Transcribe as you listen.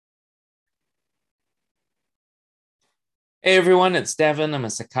Hey everyone, it's Devin. I'm a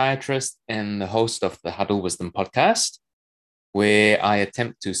psychiatrist and the host of the Huddle Wisdom podcast, where I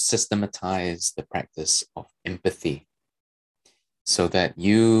attempt to systematize the practice of empathy so that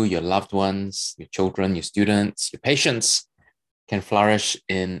you, your loved ones, your children, your students, your patients can flourish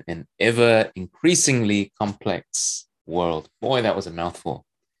in an ever increasingly complex world. Boy, that was a mouthful.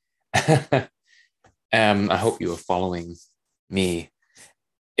 I hope you are following me.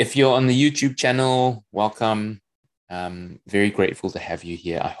 If you're on the YouTube channel, welcome. Very grateful to have you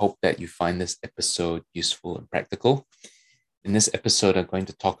here. I hope that you find this episode useful and practical. In this episode, I'm going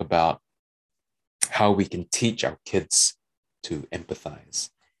to talk about how we can teach our kids to empathize.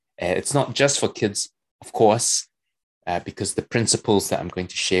 It's not just for kids, of course, because the principles that I'm going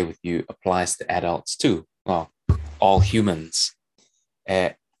to share with you applies to adults too. Well, all humans.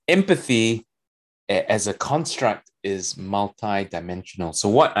 Uh, Empathy as a construct is multi-dimensional. So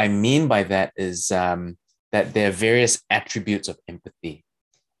what I mean by that is that there are various attributes of empathy.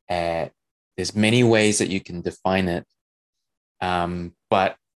 There's many ways that you can define it,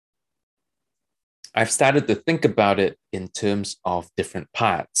 but I've started to think about it in terms of different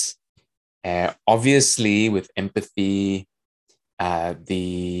parts. Obviously, with empathy,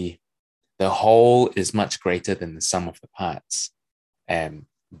 the whole is much greater than the sum of the parts.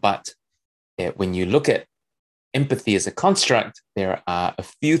 But when you look at empathy as a construct, there are a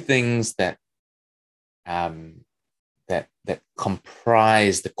few things um, that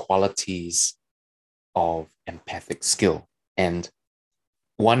comprise the qualities of empathic skill, and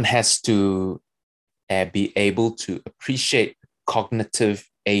one has to be able to appreciate cognitive,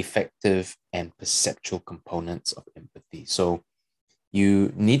 affective, and perceptual components of empathy. So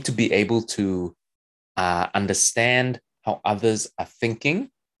you need to be able to understand how others are thinking,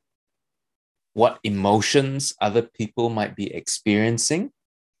 what emotions other people might be experiencing,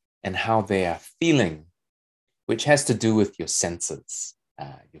 and how they are feeling, which has to do with your senses,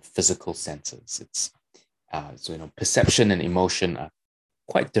 your physical senses. It's perception and emotion are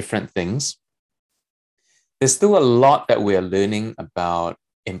quite different things. There's still a lot that we are learning about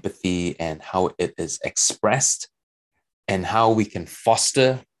empathy and how it is expressed and how we can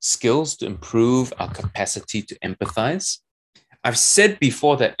foster skills to improve our capacity to empathize. I've said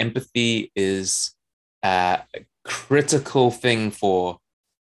before that empathy is a critical thing for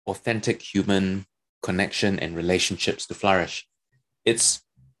authentic human connection and relationships to flourish. It's,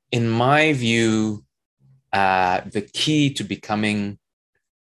 in my view, the key to becoming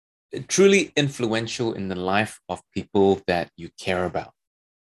truly influential in the life of people that you care about.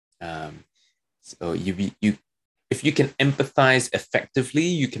 So if you can empathize effectively,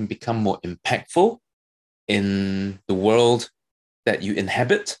 you can become more impactful in the world that you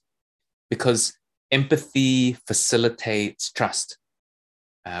inhabit, because empathy facilitates trust,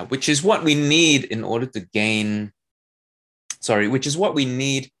 which is what we need in order to gain, which is what we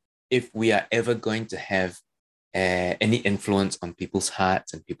need if we are ever going to have any influence on people's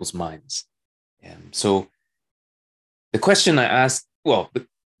hearts and people's minds. So the question I asked,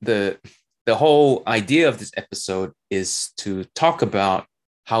 the the whole idea of this episode is to talk about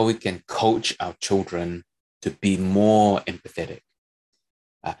how we can coach our children to be more empathetic.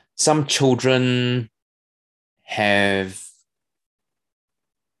 Some children have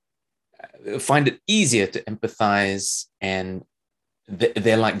find it easier to empathize, and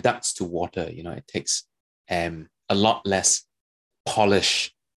they're like ducks to water. It takes a lot less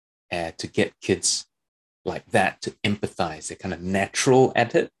polish to get kids like that to empathize. They're kind of natural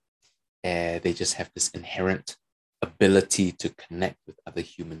at it. They just have this inherent ability to connect with other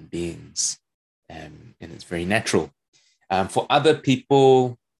human beings, and it's very natural. For other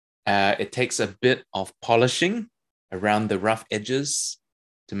people, it takes a bit of polishing around the rough edges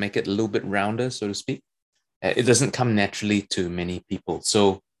to make it a little bit rounder, so to speak. It doesn't come naturally to many people.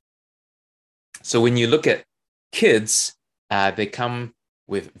 So when you look at kids, they come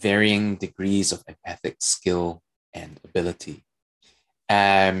with varying degrees of empathic skill and ability.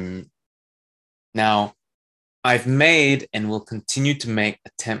 Now, I've made and will continue to make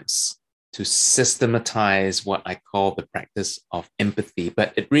attempts to systematize what I call the practice of empathy,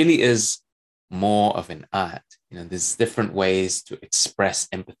 but it really is more of an art. There's different ways to express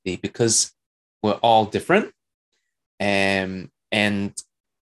empathy because we're all different. And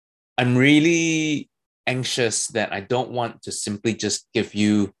I'm really anxious that I don't want to simply just give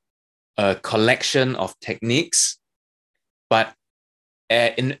you a collection of techniques, but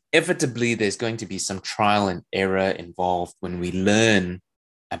inevitably there's going to be some trial and error involved when we learn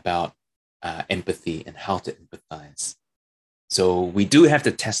about empathy and how to empathize. So we do have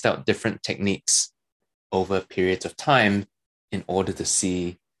to test out different techniques over periods of time in order to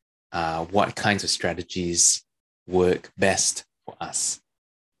see what kinds of strategies work best for us,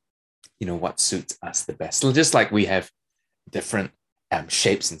 what suits us the best. So just like we have different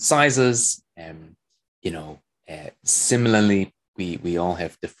shapes and sizes, similarly, we all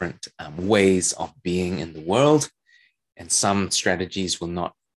have different ways of being in the world, and some strategies will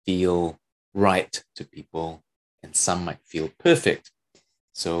not feel right to people, and some might feel perfect.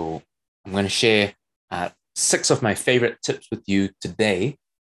 So I'm going to share 6 of my favorite tips with you today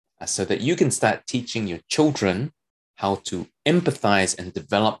so that you can start teaching your children how to empathize and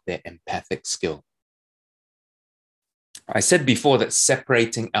develop their empathic skill. I said before that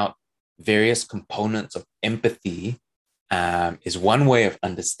separating out various components of empathy is one way of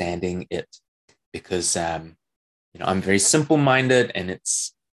understanding it, because I'm very simple-minded, and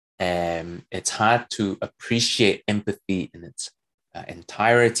it's hard to appreciate empathy in its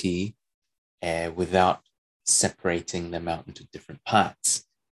entirety without separating them out into different parts.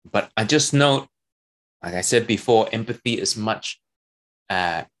 But I just note, like I said before, empathy is much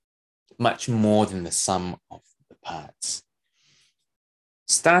more than the sum of the parts.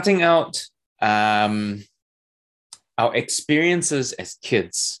 Starting out, our experiences as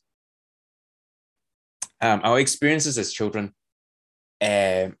kids, our experiences as children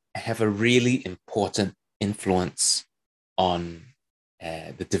have a really important influence on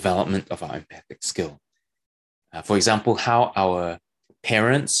the development of our empathic skill. For example, how our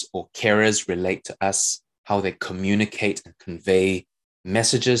parents or carers relate to us, how they communicate and convey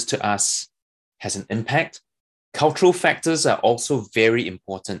messages to us has an impact. Cultural factors are also very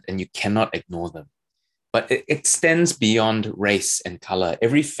important, and you cannot ignore them. But it extends beyond race and color.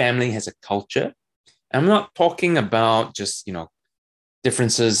 Every family has a culture. I'm not talking about just,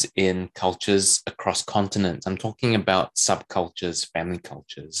 differences in cultures across continents. I'm talking about subcultures, family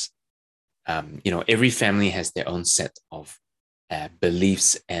cultures. Every family has their own set of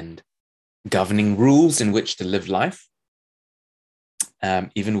beliefs and governing rules in which to live life,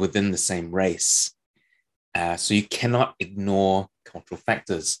 even within the same race. So you cannot ignore cultural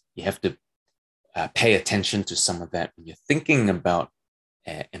factors. You have to pay attention to some of that when you're thinking about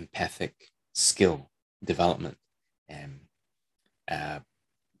empathic skill development.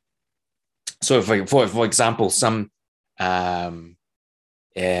 So, for example, some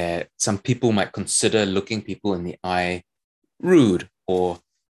people might consider looking people in the eye rude or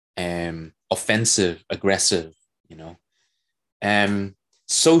offensive, aggressive.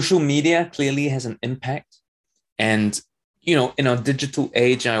 Social media clearly has an impact, and in our digital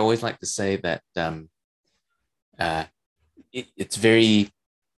age, I always like to say that it's very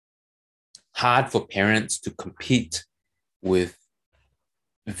hard for parents to compete with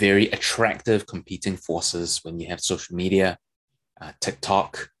very attractive competing forces when you have social media,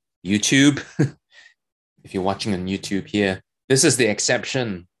 TikTok, YouTube. If you're watching on YouTube here, this is the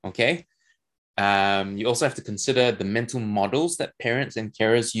exception, okay? You also have to consider the mental models that parents and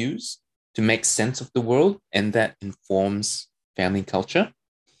carers use to make sense of the world, and that informs family culture.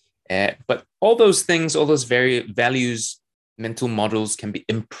 But all those things, all those values, mental models can be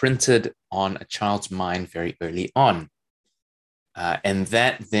imprinted on a child's mind very early on. And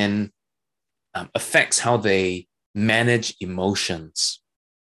that then affects how they manage emotions.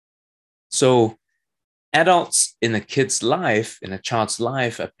 So adults in a kid's life, in a child's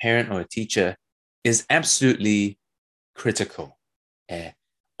life, a parent or a teacher is absolutely critical.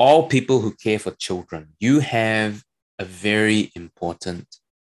 All people who care for children, you have a very important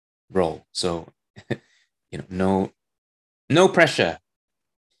role. So, no pressure.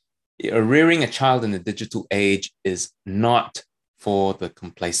 Rearing a child in the digital age is not for the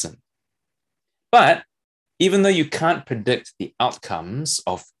complacent. But even though you can't predict the outcomes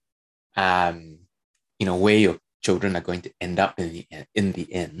of, where your children are going to end up in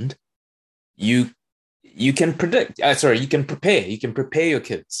the end, you can predict. You can prepare. You can prepare your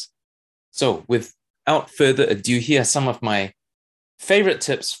kids. So, without further ado, here are some of my favorite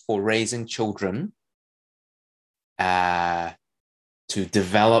tips for raising children to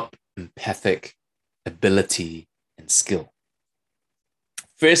develop empathic ability and skill.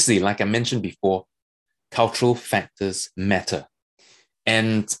 Firstly, like I mentioned before, cultural factors matter.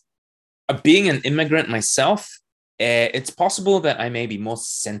 And being an immigrant myself, it's possible that I may be more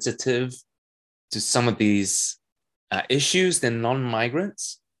sensitive to some of these issues than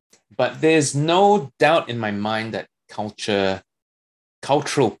non-migrants. But there's no doubt in my mind that cultural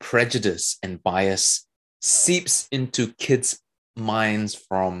prejudice and bias seeps into kids' minds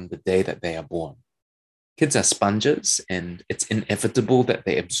from the day that they are born. Kids are sponges, and it's inevitable that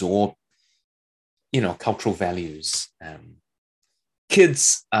they absorb, cultural values.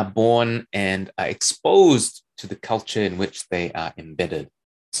 Kids are born and are exposed to the culture in which they are embedded.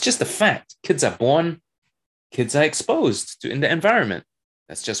 It's just a fact. Kids are born, kids are exposed to in the environment.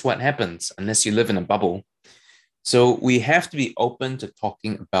 That's just what happens unless you live in a bubble. So we have to be open to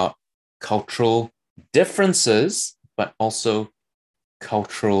talking about cultural differences, but also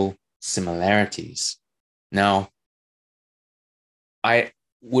cultural similarities. Now, I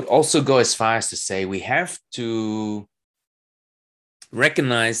would also go as far as to say we have to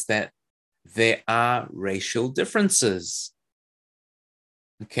recognize that there are racial differences.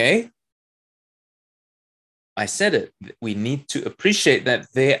 Okay? I said it. We need to appreciate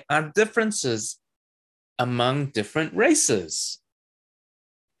that there are differences among different races.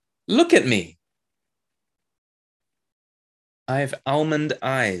 Look at me. I have almond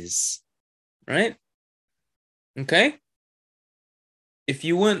eyes, right? Okay? If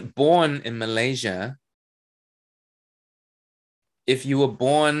you weren't born in Malaysia, if you were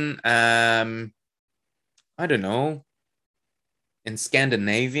born, I don't know, in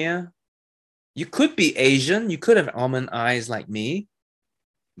Scandinavia, you could be Asian, you could have almond eyes like me,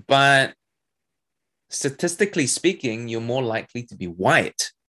 but statistically speaking, you're more likely to be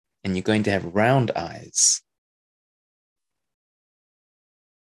white and you're going to have round eyes.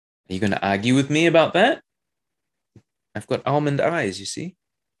 Are you going to argue with me about that? I've got almond eyes, you see?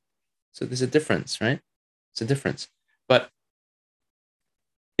 So there's a difference, right? It's a difference. But,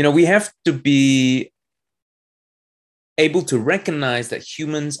 we have to be able to recognize that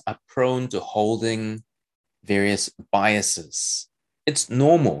humans are prone to holding various biases. It's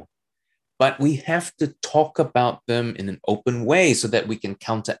normal, but we have to talk about them in an open way so that we can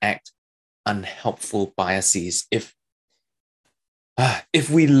counteract unhelpful biases. If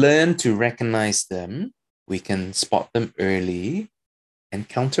we learn to recognize them, we can spot them early and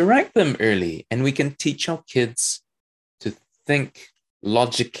counteract them early. And we can teach our kids to think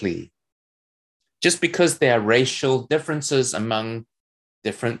logically. Just because there are racial differences among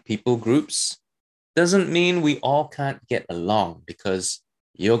different people groups doesn't mean we all can't get along, because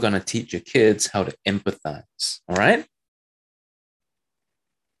you're going to teach your kids how to empathize. All right?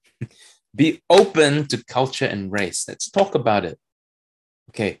 Be open to culture and race. Let's talk about it.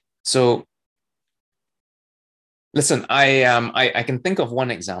 Okay, so listen, I can think of one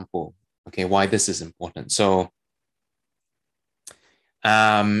example, okay, why this is important. So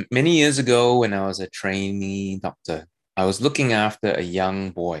many years ago, when I was a trainee doctor, I was looking after a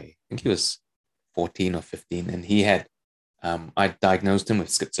young boy. I think he was 14 or 15, and he had, I diagnosed him with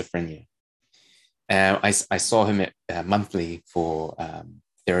schizophrenia. I saw him monthly for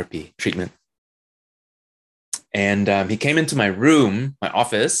therapy treatment. And he came into my room, my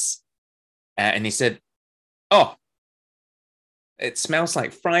office, and he said, "Oh, it smells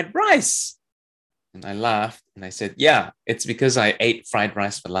like fried rice." And I laughed and I said, "Yeah, it's because I ate fried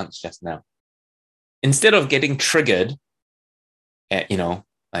rice for lunch just now." Instead of getting triggered,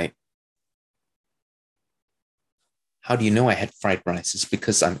 like, how do you know I had fried rice? It's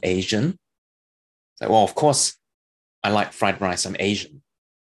because I'm Asian. It's like, well, of course, I like fried rice. I'm Asian,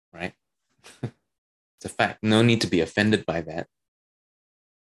 right? It's a fact. No need to be offended by that.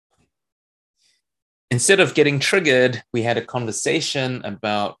 Instead of getting triggered, we had a conversation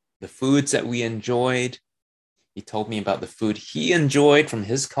about the foods that we enjoyed. He told me about the food he enjoyed from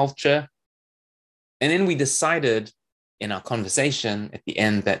his culture. And then we decided in our conversation at the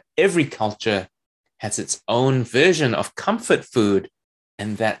end that every culture has its own version of comfort food.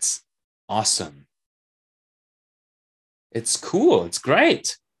 And that's awesome. It's cool. It's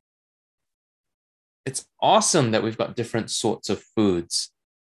great. It's awesome that we've got different sorts of foods.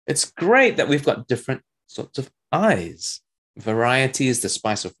 It's great that we've got different sorts of eyes. Variety is the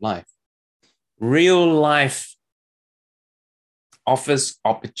spice of life. Real life offers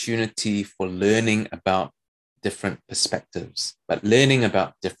opportunity for learning about different perspectives, but learning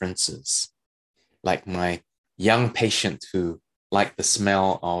about differences. Like my young patient who liked the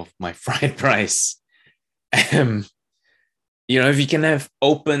smell of my fried rice. If you can have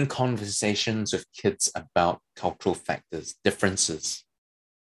open conversations with kids about cultural factors, differences.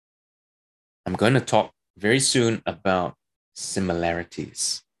 I'm going to talk very soon about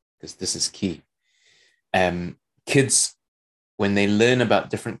similarities, because this is key. Kids, when they learn about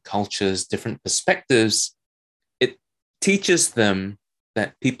different cultures, different perspectives, it teaches them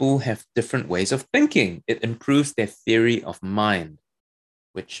that people have different ways of thinking. It improves their theory of mind,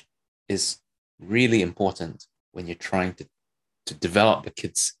 which is really important when you're trying to develop the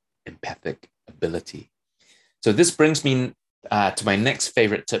kid's empathic ability. So this brings me to my next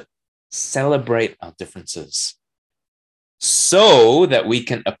favorite tip: celebrate our differences so that we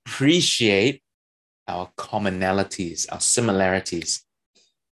can appreciate our commonalities, our similarities.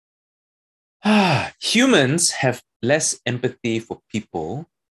 Humans have less empathy for people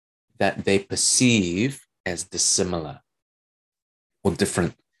that they perceive as dissimilar or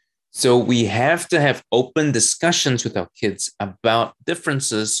different. So we have to have open discussions with our kids about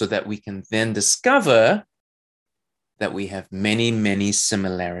differences so that we can then discover that we have many, many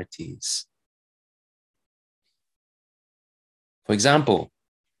similarities. For example,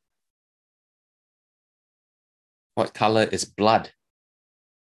 what color is blood?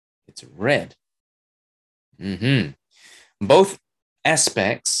 It's red. Mm-hmm. Both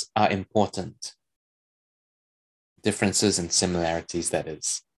aspects are important. Differences and similarities, that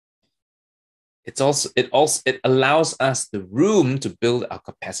is. It allows us the room to build our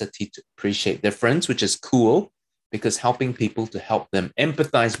capacity to appreciate difference, which is cool, because helping people to help them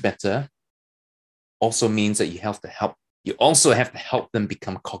empathize better also means that you also have to help them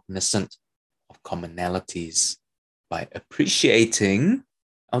become cognizant of commonalities by appreciating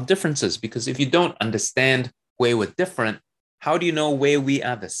our differences. Because if you don't understand where we're different, how do you know where we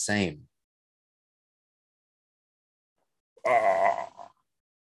are the same? Oh,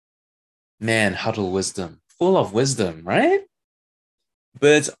 man, huddle wisdom, full of wisdom, right?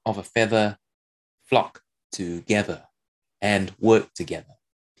 Birds of a feather flock together and work together.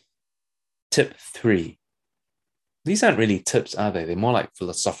 Tip 3. These aren't really tips, are they? They're more like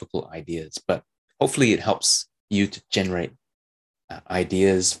philosophical ideas, but hopefully it helps you to generate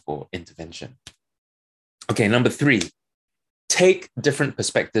ideas for intervention. Okay, number 3, take different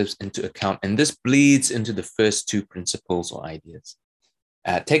perspectives into account. And this bleeds into the first 2 principles or ideas.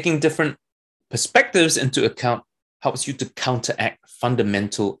 Taking different perspectives into account helps you to counteract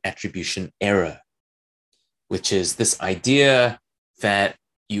fundamental attribution error, which is this idea that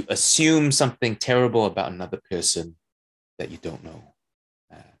you assume something terrible about another person that you don't know.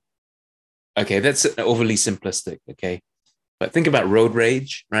 Okay, that's overly simplistic, okay? But think about road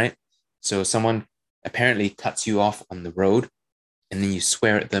rage, right? So someone apparently cuts you off on the road, and then you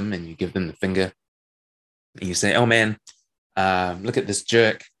swear at them and you give them the finger. And you say, oh man, look at this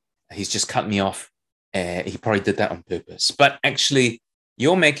jerk. He's just cut me off. He probably did that on purpose. But actually,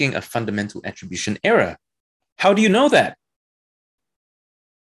 you're making a fundamental attribution error. How do you know that?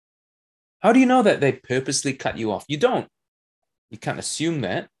 How do you know that they purposely cut you off? You don't. You can't assume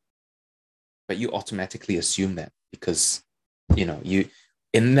that, but you automatically assume that because, you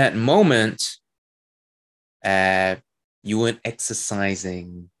in that moment, you weren't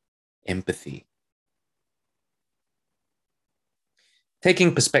exercising empathy.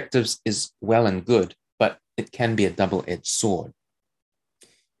 Taking perspectives is well and good, but it can be a double-edged sword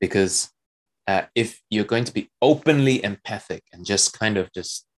because if you're going to be openly empathic and just kind of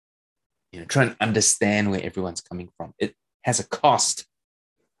try and understand where everyone's coming from, it has a cost.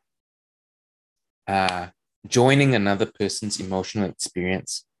 Joining another person's emotional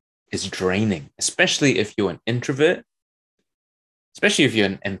experience is draining, especially if you're an introvert, especially if you're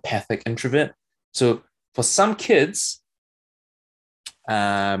an empathic introvert. So for some kids,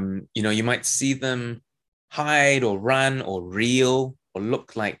 you might see them hide or run or reel or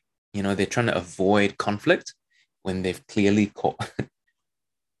look like, they're trying to avoid conflict when they've clearly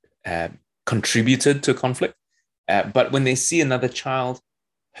contributed to conflict. But when they see another child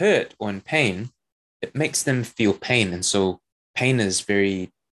hurt or in pain, it makes them feel pain. And so pain is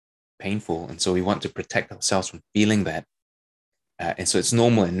very painful. And so we want to protect ourselves from feeling that. And so it's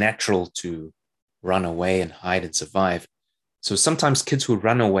normal and natural to run away and hide and survive. So sometimes kids who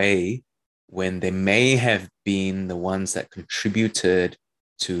run away when they may have been the ones that contributed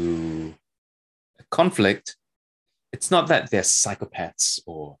to a conflict, it's not that they're psychopaths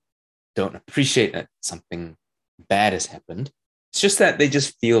or don't appreciate that something bad has happened. It's just that they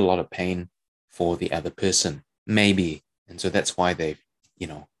just feel a lot of pain for the other person, maybe. And so that's why they've,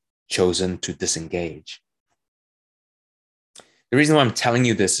 chosen to disengage. The reason why I'm telling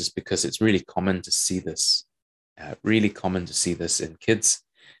you this is because it's really common to see this, in kids.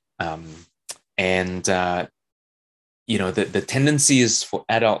 The tendency is for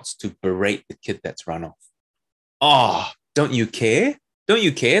adults to berate the kid that's run off. Oh, don't you care? Don't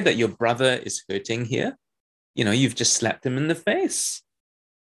you care that your brother is hurting here? You've just slapped him in the face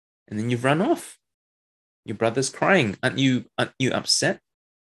and then you've run off. Your brother's crying. Aren't you upset?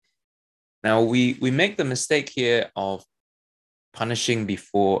 Now, we make the mistake here of admonishing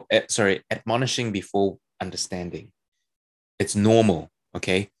before understanding. It's normal,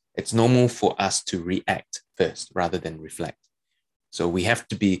 okay? It's normal for us to react first rather than reflect. So we have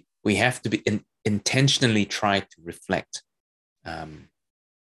to be intentionally try to reflect. In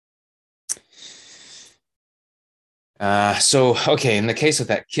the case of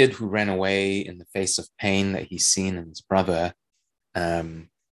that kid who ran away in the face of pain that he's seen in his brother,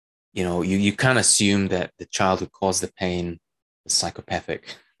 you can't assume that the child who caused the pain is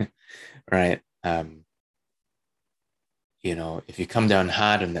psychopathic, right? if you come down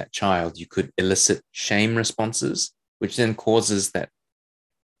hard on that child, you could elicit shame responses, which then causes that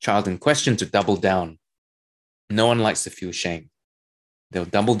child in question to double down. No one likes to feel shame. They'll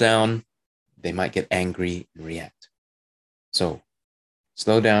double down, they might get angry and react. So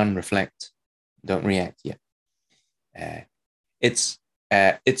slow down, reflect, don't react yet. It's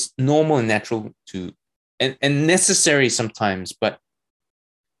normal and natural to and necessary sometimes, but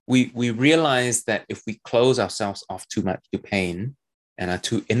we realize that if we close ourselves off too much to pain and are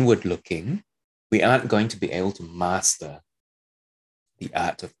too inward looking, we aren't going to be able to master the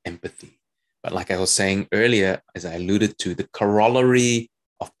art of empathy. But like I was saying earlier, as I alluded to, the corollary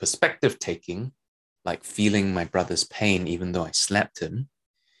of perspective taking, like feeling my brother's pain even though I slapped him,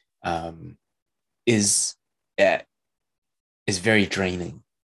 is very draining.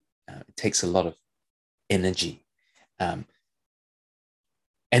 It takes a lot of energy.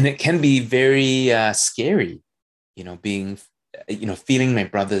 And it can be very scary, feeling my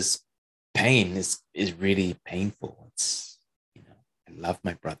brother's pain is really painful. I love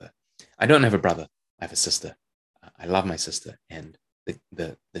my brother. I don't have a brother. I have a sister. I love my sister, and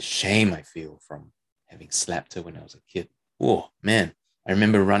the shame I feel from having slapped her when I was a kid. Oh man, I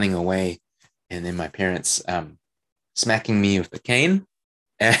remember running away, and then my parents smacking me with the cane,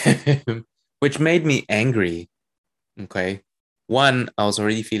 which made me angry. Okay. One, I was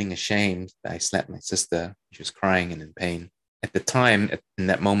already feeling ashamed that I slapped my sister. She was crying and in pain. At the time, in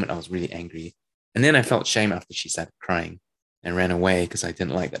that moment, I was really angry. And then I felt shame after she started crying and ran away because I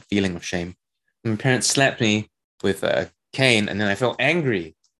didn't like that feeling of shame. And my parents slapped me with a cane, and then I felt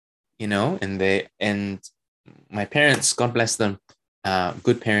angry, and my parents, God bless them,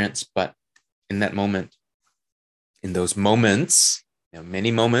 good parents, but in that moment, in those moments,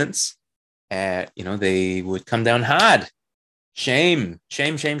 many moments, they would come down hard. Shame,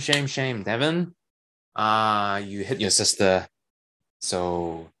 shame, shame, shame, shame. Devin, you hit your sister.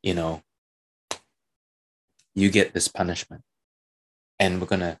 So, you get this punishment. And we're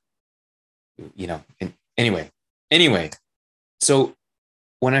going to, anyway. So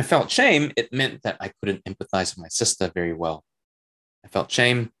when I felt shame, it meant that I couldn't empathize with my sister very well. I felt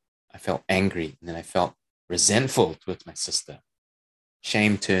shame. I felt angry. And then I felt resentful towards my sister.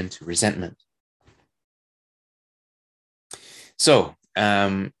 Shame turned to resentment. So,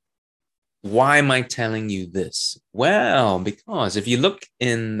 why am I telling you this? Well, because if you look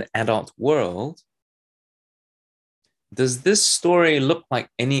in the adult world, does this story look like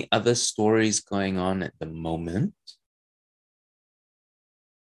any other stories going on at the moment?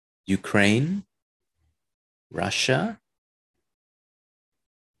 Ukraine? Russia?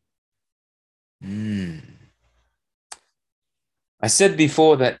 I said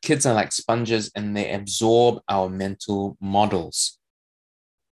before that kids are like sponges and they absorb our mental models.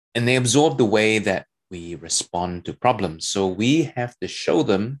 And they absorb the way that we respond to problems. So we have to show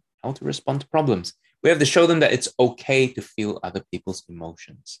them how to respond to problems. We have to show them that it's okay to feel other people's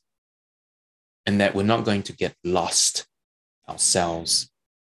emotions and that we're not going to get lost ourselves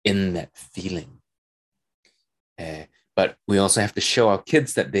in that feeling. But we also have to show our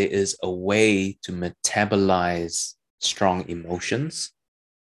kids that there is a way to metabolize strong emotions.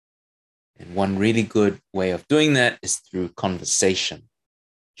 And one really good way of doing that is through conversation,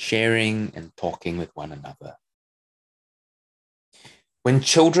 sharing and talking with one another. When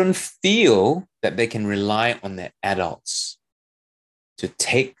children feel that they can rely on their adults to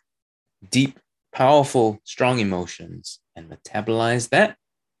take deep, powerful, strong emotions and metabolize that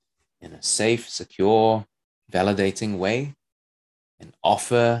in a safe, secure, validating way and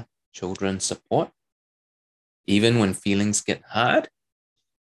offer children support, even when feelings get hard,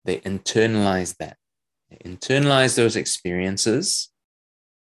 they internalize that. They internalize those experiences.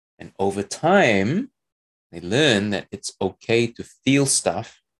 And over time, they learn that it's okay to feel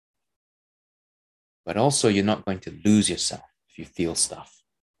stuff, but also you're not going to lose yourself if you feel stuff,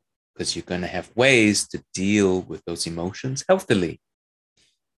 because you're going to have ways to deal with those emotions healthily.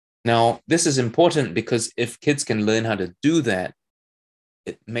 Now, this is important because if kids can learn how to do that,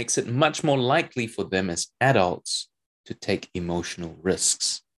 it makes it much more likely for them as adults to take emotional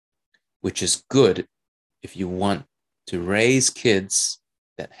risks, which is good if you want to raise kids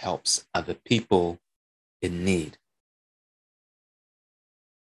that helps other people in need.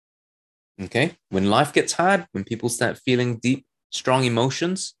 Okay? When life gets hard, when people start feeling deep, strong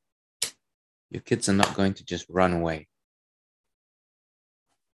emotions, your kids are not going to just run away,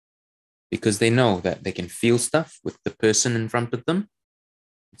 because they know that they can feel stuff with the person in front of them.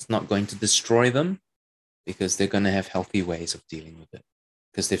 It's not going to destroy them, because they're going to have healthy ways of dealing with it,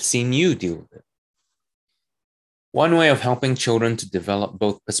 because they've seen you deal with it. One way of helping children to develop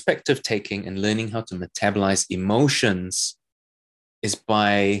both perspective taking and learning how to metabolize emotions is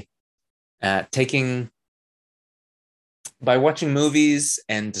by watching movies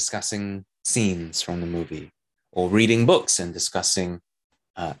and discussing scenes from the movie, or reading books and discussing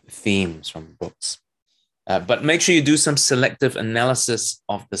themes from books. But make sure you do some selective analysis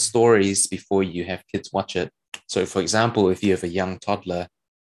of the stories before you have kids watch it. So, for example, if you have a young toddler,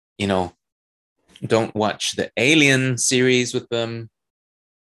 don't watch the Alien series with them.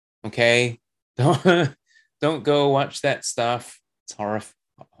 Okay, don't go watch that stuff. It's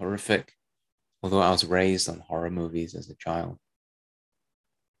horrific. Although I was raised on horror movies as a child,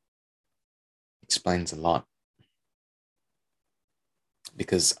 explains a lot,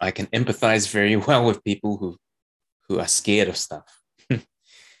 because I can empathize very well with people who are scared of stuff.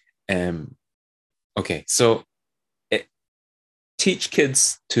 Okay, so teach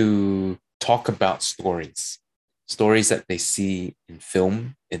kids to talk about stories that they see in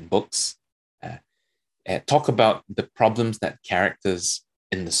film, in books. Talk about the problems that characters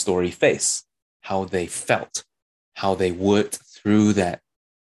in the story face, how they felt, how they worked through that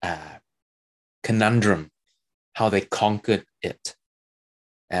conundrum, how they conquered it.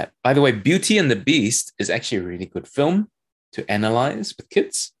 By the way, Beauty and the Beast is actually a really good film to analyze with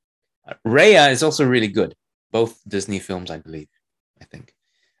kids. Raya is also really good. Both Disney films, I believe, I think.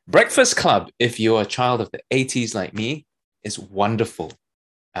 Breakfast Club, if you're a child of the 80s like me, is wonderful.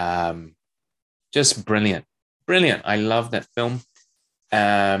 Just brilliant. Brilliant. I love that film.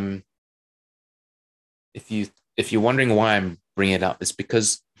 If you're wondering why I'm bringing it up, it's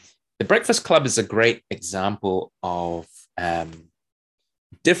because The Breakfast Club is a great example of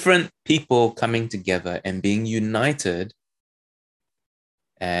different people coming together and being united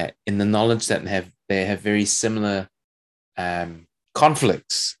in the knowledge that they have very similar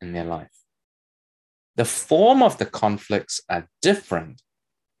conflicts in their life. The form of the conflicts are different.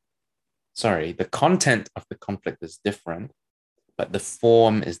 Sorry, the content of the conflict is different, but the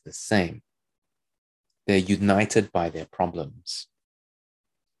form is the same. They're united by their problems.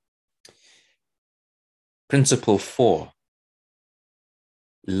 Principle 4,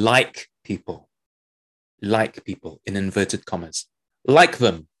 like people in inverted commas. Like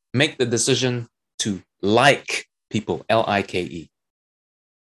them. Make the decision to like people, Like.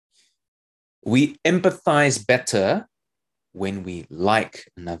 We empathize better when we like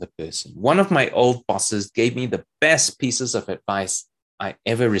another person. One of my old bosses gave me the best pieces of advice I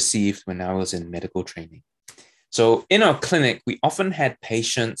ever received when I was in medical training. So in our clinic, we often had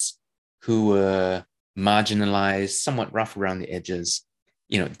patients who were marginalized, somewhat rough around the edges,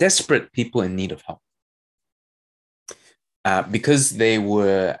 desperate people in need of help. Because they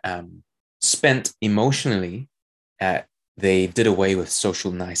were spent emotionally, they did away with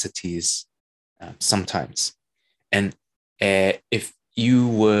social niceties sometimes. And if you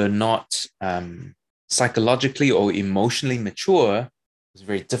were not psychologically or emotionally mature, it was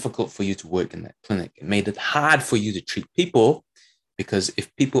very difficult for you to work in that clinic. It made it hard for you to treat people, because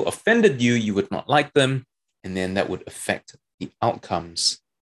if people offended you, you would not like them, and then that would affect the outcomes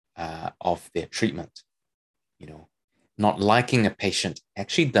of their treatment. Not liking a patient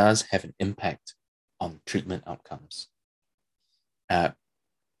actually does have an impact on treatment outcomes.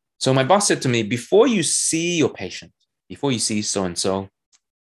 So my boss said to me, before you see your patient, before you see so-and-so,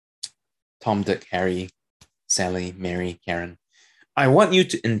 Tom, Dick, Harry, Sally, Mary, Karen, I want you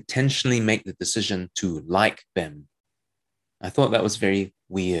to intentionally make the decision to like them. I thought that was very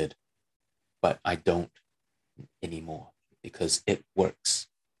weird, but I don't anymore, because it works.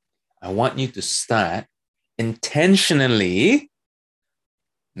 I want you to start intentionally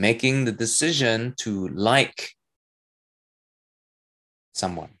making the decision to like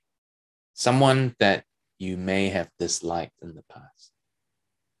someone that you may have disliked in the past.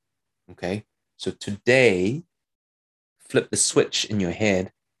 Okay, so today, flip the switch in your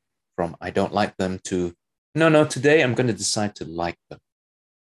head from I don't like them to no, today I'm going to decide to like them.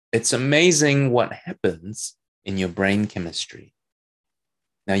 It's amazing what happens in your brain chemistry.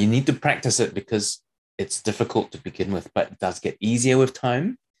 Now, you need to practice it because it's difficult to begin with, but it does get easier with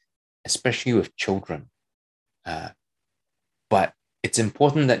time, especially with children. But it's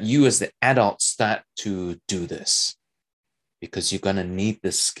important that you as the adult start to do this, because you're going to need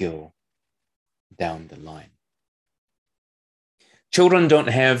this skill down the line. Children don't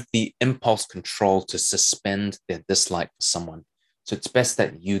have the impulse control to suspend their dislike for someone. So it's best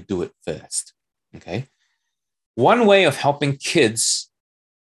that you do it first. Okay. One way of helping kids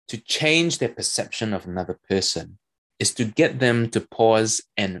to change their perception of another person is to get them to pause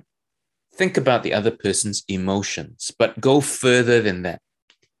and think about the other person's emotions, but go further than that.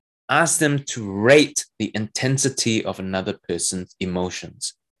 Ask them to rate the intensity of another person's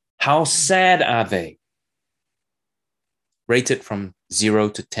emotions. How sad are they? Rate it from 0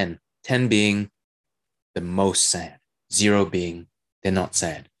 to 10. 10 being the most sad, 0 being they're not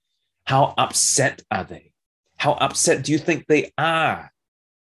sad. How upset are they? How upset do you think they are?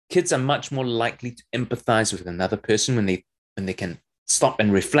 Kids are much more likely to empathize with another person when they can stop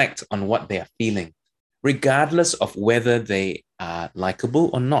and reflect on what they are feeling, regardless of whether they are likable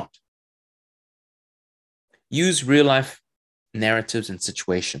or not. Use real life narratives and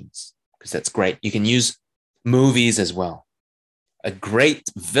situations, because that's great. You can use movies as well. A great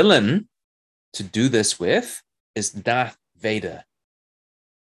villain to do this with is Darth Vader.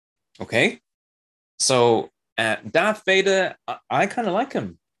 Okay? So Darth Vader, I kind of like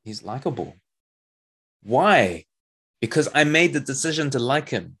him. He's likable. Why? Because I made the decision to like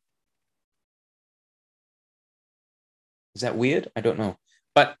him. Is that weird? I don't know.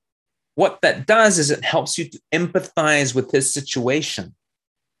 But what that does is it helps you to empathize with his situation.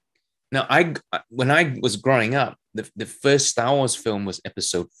 Now, when I was growing up, the first Star Wars film was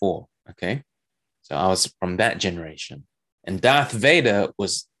Episode 4. Okay, so I was from that generation, and Darth Vader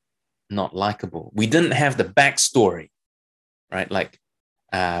was not likable. We didn't have the backstory, right? Like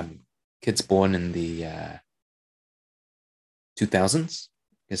kids born in the 2000s.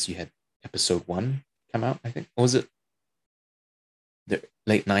 I guess you had Episode 1 come out, I think. Or was it the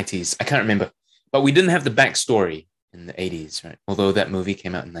late 90s? I can't remember. But we didn't have the backstory in the 80s, right? Although that movie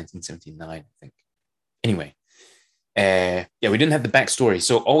came out in 1979, I think. Anyway, yeah, we didn't have the backstory.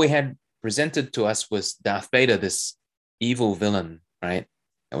 So all we had presented to us was Darth Vader, this evil villain, right?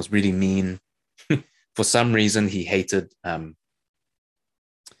 That was really mean. For some reason, he hated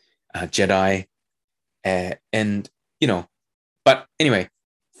Jedi. And, but anyway,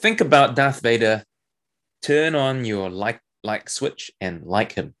 think about Darth Vader, turn on your like switch and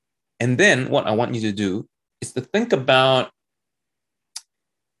like him. And then what I want you to do is to think about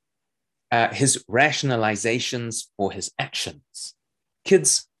his rationalizations for his actions.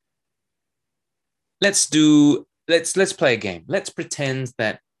 Kids, let's play a game. Let's pretend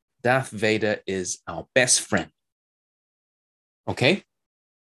that Darth Vader is our best friend. Okay?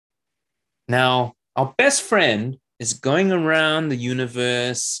 Now, our best friend is going around the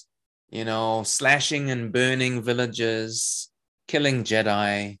universe, slashing and burning villages, killing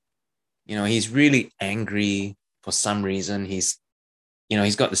Jedi. He's really angry for some reason. He's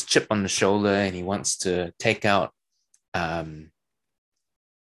got this chip on the shoulder and he wants to take out the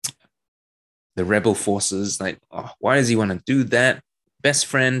rebel forces. Like, why does he want to do that? Best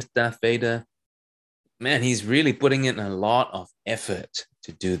friend, Darth Vader. Man, he's really putting in a lot of effort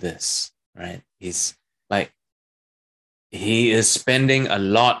to do this, right? He is spending a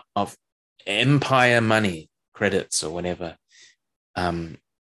lot of Empire money, credits or whatever, in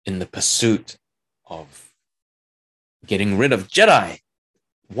the pursuit of getting rid of Jedi.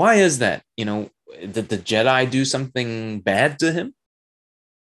 Why is that? Did the Jedi do something bad to him?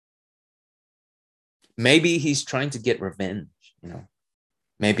 Maybe he's trying to get revenge,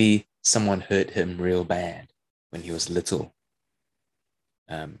 Maybe someone hurt him real bad when he was little.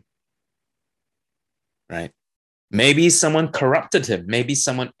 Right? Maybe someone corrupted him. Maybe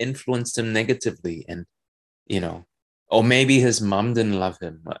someone influenced him negatively and, or maybe his mom didn't love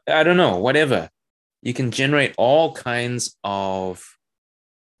him. I don't know, whatever. You can generate all kinds of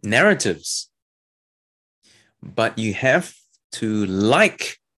narratives, but you have to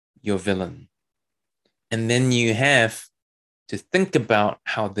like your villain. And then you have to think about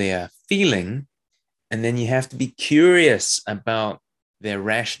how they are feeling. And then you have to be curious about their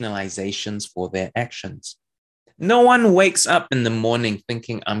rationalizations for their actions. No one wakes up in the morning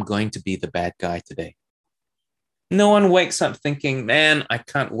thinking, I'm going to be the bad guy today. No one wakes up thinking, man, I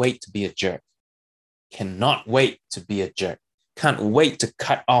can't wait to be a jerk. Cannot wait to be a jerk. Can't wait to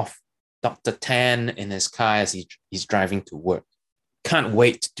cut off Dr. Tan in his car as he's driving to work. Can't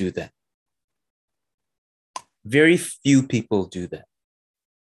wait to do that. Very few people do that.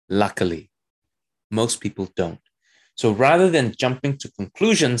 Luckily, most people don't. So rather than jumping to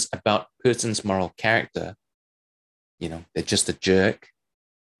conclusions about a person's moral character, they're just a jerk.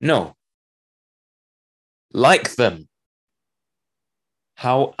 No. Like them.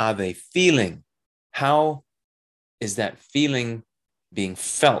 How are they feeling? How is that feeling being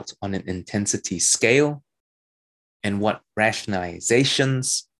felt on an intensity scale? And what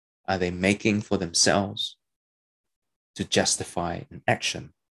rationalizations are they making for themselves to justify an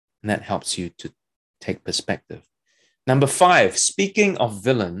action? And that helps you to take perspective. Number 5, speaking of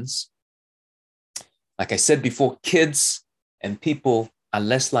villains, like I said before, kids and people are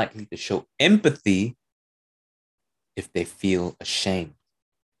less likely to show empathy if they feel ashamed.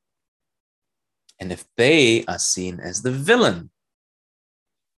 and if they are seen as the villain.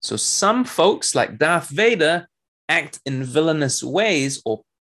 So some folks, like Darth Vader, act in villainous ways, or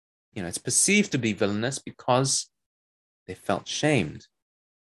it's perceived to be villainous because they felt shamed,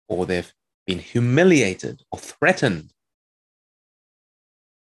 or they've been humiliated or threatened.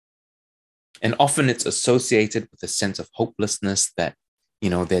 And often it's associated with a sense of hopelessness that,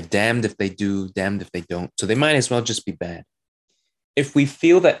 they're damned if they do, damned if they don't. So they might as well just be bad. If we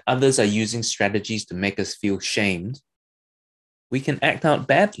feel that others are using strategies to make us feel shamed, we can act out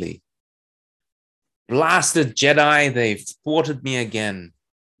badly. Blasted Jedi, they've thwarted me again.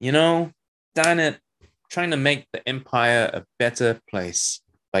 Darn it, trying to make the Empire a better place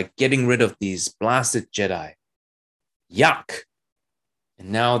by getting rid of these blasted Jedi. Yuck.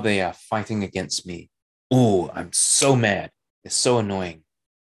 And now they are fighting against me. Oh, I'm so mad. They're so annoying.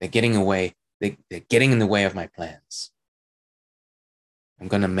 They're getting away. They're getting in the way of my plans. I'm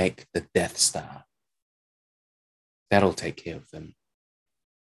going to make the Death Star. That'll take care of them.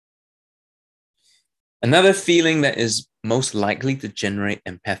 Another feeling that is most likely to generate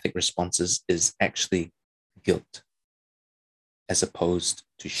empathic responses is actually guilt, as opposed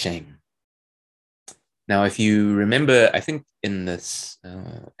to shame. Now, if you remember, I think in this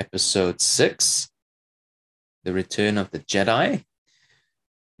episode 6, The Return of the Jedi,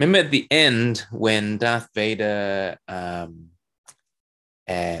 remember at the end when Darth Vader,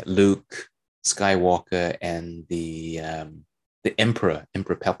 Luke Skywalker, and the Emperor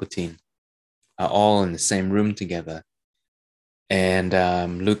Palpatine are all in the same room together, and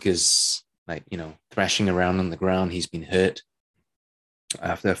Luke is thrashing around on the ground. He's been hurt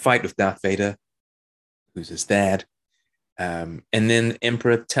after a fight with Darth Vader, who's his dad. And then the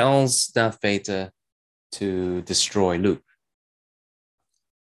Emperor tells Darth Vader to destroy Luke.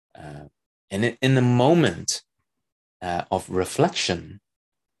 And in the moment of reflection,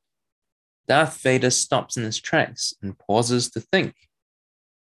 Darth Vader stops in his tracks and pauses to think.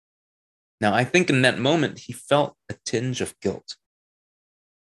 Now, I think in that moment, he felt a tinge of guilt.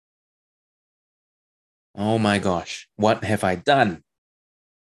 Oh my gosh, what have I done?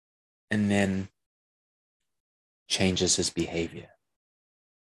 And then changes his behavior.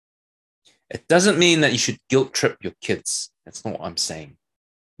 It doesn't mean that you should guilt trip your kids. That's not what I'm saying.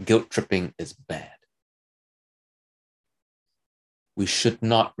 Guilt tripping is bad. We should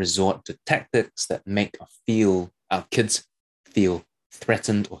not resort to tactics that make our kids feel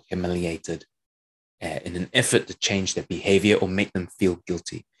threatened or humiliated in an effort to change their behavior or make them feel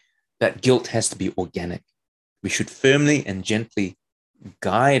guilty. That guilt has to be organic. We should firmly and gently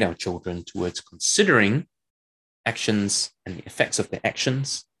guide our children towards considering actions and the effects of their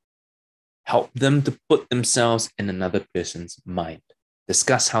actions, help them to put themselves in another person's mind,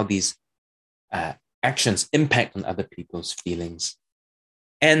 discuss how these actions impact on other people's feelings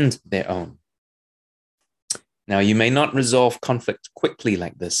and their own. Now, you may not resolve conflict quickly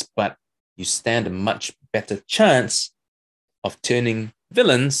like this, but you stand a much better chance of turning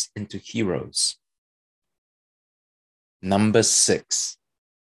villains into heroes. Number 6.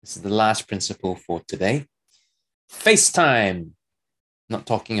 This is the last principle for today. FaceTime. Not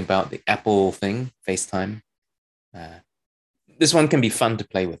talking about the Apple thing, FaceTime. This one can be fun to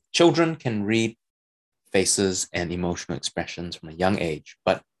play with. Children can read faces and emotional expressions from a young age,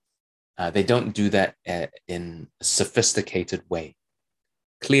 but they don't do that in a sophisticated way.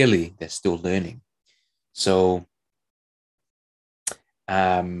 Clearly, they're still learning. So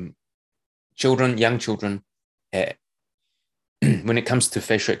young children, when it comes to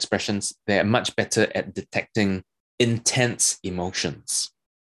facial expressions, they're much better at detecting intense emotions.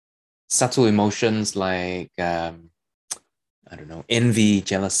 Subtle emotions like, envy,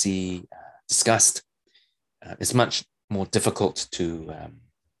 jealousy, disgust. It's much more difficult to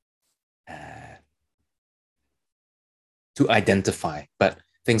identify. But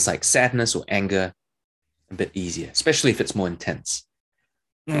things like sadness or anger, a bit easier, especially if it's more intense.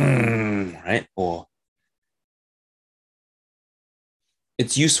 Right? Or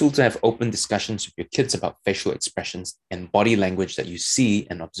it's useful to have open discussions with your kids about facial expressions and body language that you see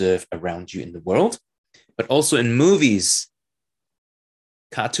and observe around you in the world, but also in movies,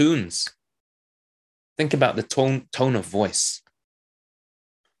 cartoons. Think about the tone of voice.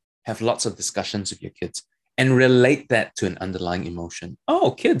 Have lots of discussions with your kids and relate that to an underlying emotion.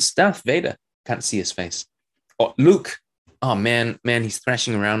 Oh, kids, Darth Vader. Can't see his face. Or Luke. Oh, man, he's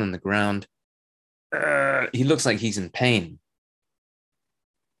thrashing around on the ground. He looks like he's in pain.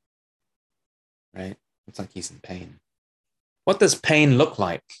 Right? Looks like he's in pain. What does pain look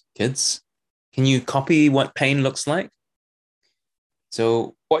like, kids? Can you copy what pain looks like?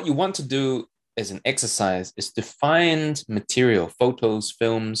 So what you want to do as an exercise is to find material, photos,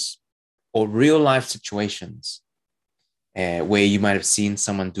 films, or real life situations where you might have seen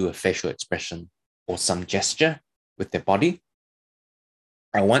someone do a facial expression or some gesture with their body.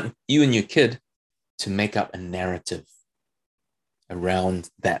 I want you and your kid to make up a narrative around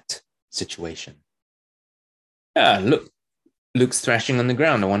that situation. Look, Luke's thrashing on the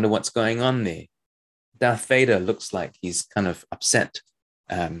ground. I wonder what's going on there. Darth Vader looks like he's kind of upset.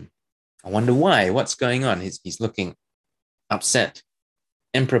 I wonder why. What's going on? He's looking upset.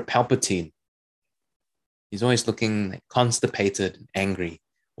 Emperor Palpatine. He's always looking constipated and angry.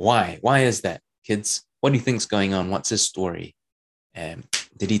 Why? Why is that, kids? What do you think's going on? What's his story?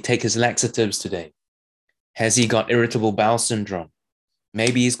 Did he take his laxatives today? Has he got irritable bowel syndrome?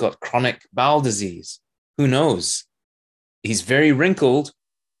 Maybe he's got chronic bowel disease. Who knows? He's very wrinkled.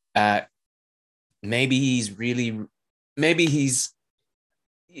 Maybe he's,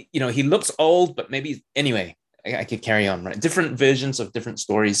 he looks old, but maybe, anyway, I could carry on, right? Different versions of different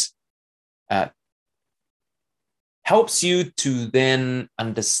stories helps you to then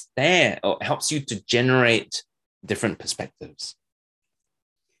understand, or helps you to generate different perspectives.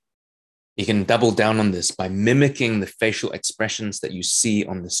 You can double down on this by mimicking the facial expressions that you see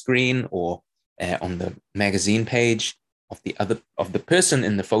on the screen or on the magazine page of the person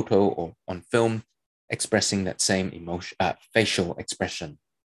in the photo or on film expressing that same emotion, facial expression.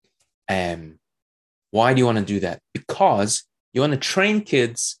 Why do you want to do that? Because you want to train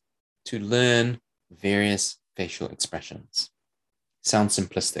kids to learn various facial expressions. Sounds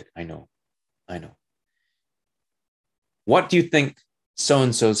simplistic, I know. What do you think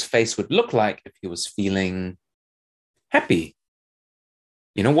so-and-so's face would look like if he was feeling happy?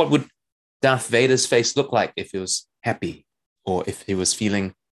 What would Darth Vader's face look like if he was happy, or if he was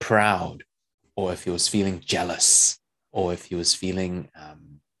feeling proud, or if he was feeling jealous, or if he was feeling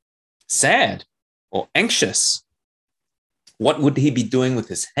sad or anxious? What would he be doing with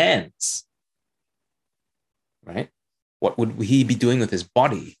his hands? Right? What would he be doing with his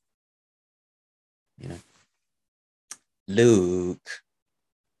body? Luke,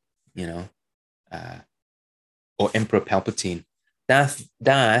 or Emperor Palpatine. Darth,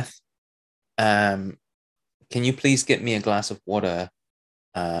 can you please get me a glass of water?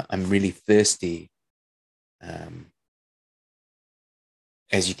 I'm really thirsty.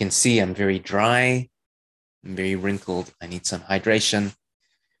 As you can see, I'm very dry. I'm very wrinkled. I need some hydration.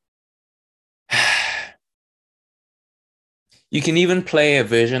 You can even play a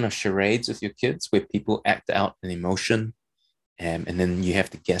version of charades with your kids where people act out an emotion, and then you have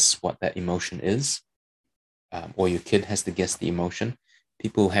to guess what that emotion is, or your kid has to guess the emotion.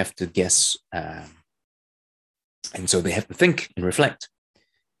 People have to guess, and so they have to think and reflect.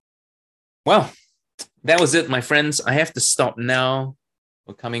 Well, that was it, my friends. I have to stop now.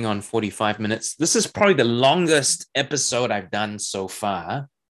 We're coming on 45 minutes. This is probably the longest episode I've done so far.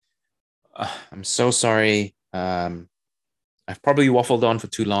 I'm so sorry. I've probably waffled on for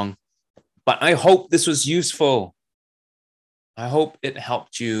too long, but I hope this was useful. I hope it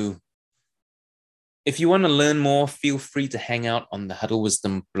helped you. If you want to learn more, feel free to hang out on the Huddle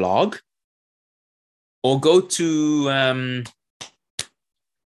Wisdom blog, or go to,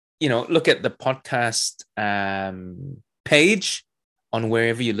 look at the podcast page on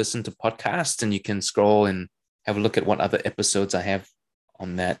wherever you listen to podcasts, and you can scroll and have a look at what other episodes I have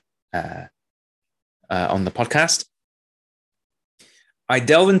on that, on the podcast. I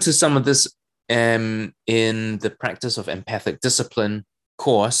delve into some of this in the Practice of Empathic Discipline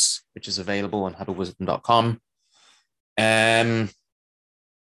course, which is available on huddlewisdom.com.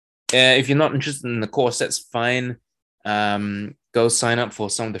 If you're not interested in the course, that's fine. Go sign up for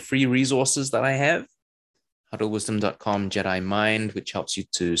some of the free resources that I have. huddlewisdom.com Jedi Mind, which helps you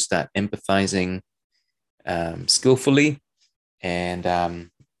to start empathizing skillfully.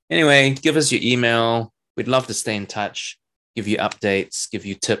 And anyway, give us your email. We'd love to stay in touch, give you updates, give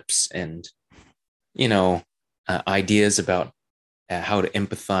you tips and, ideas about how to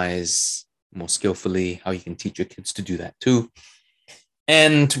empathize more skillfully, how you can teach your kids to do that too.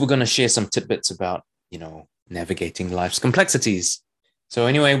 And we're going to share some tidbits about, navigating life's complexities. So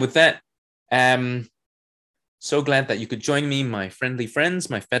anyway, with that, so glad that you could join me, my friendly friends,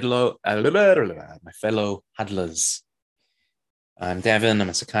 my fellow huddlers. I'm Davin. I'm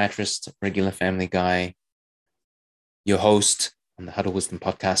a psychiatrist, regular family guy, your host on the Huddle Wisdom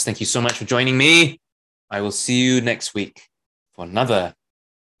podcast. Thank you so much for joining me. I will see you next week for another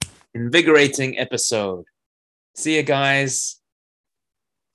invigorating episode. See you guys.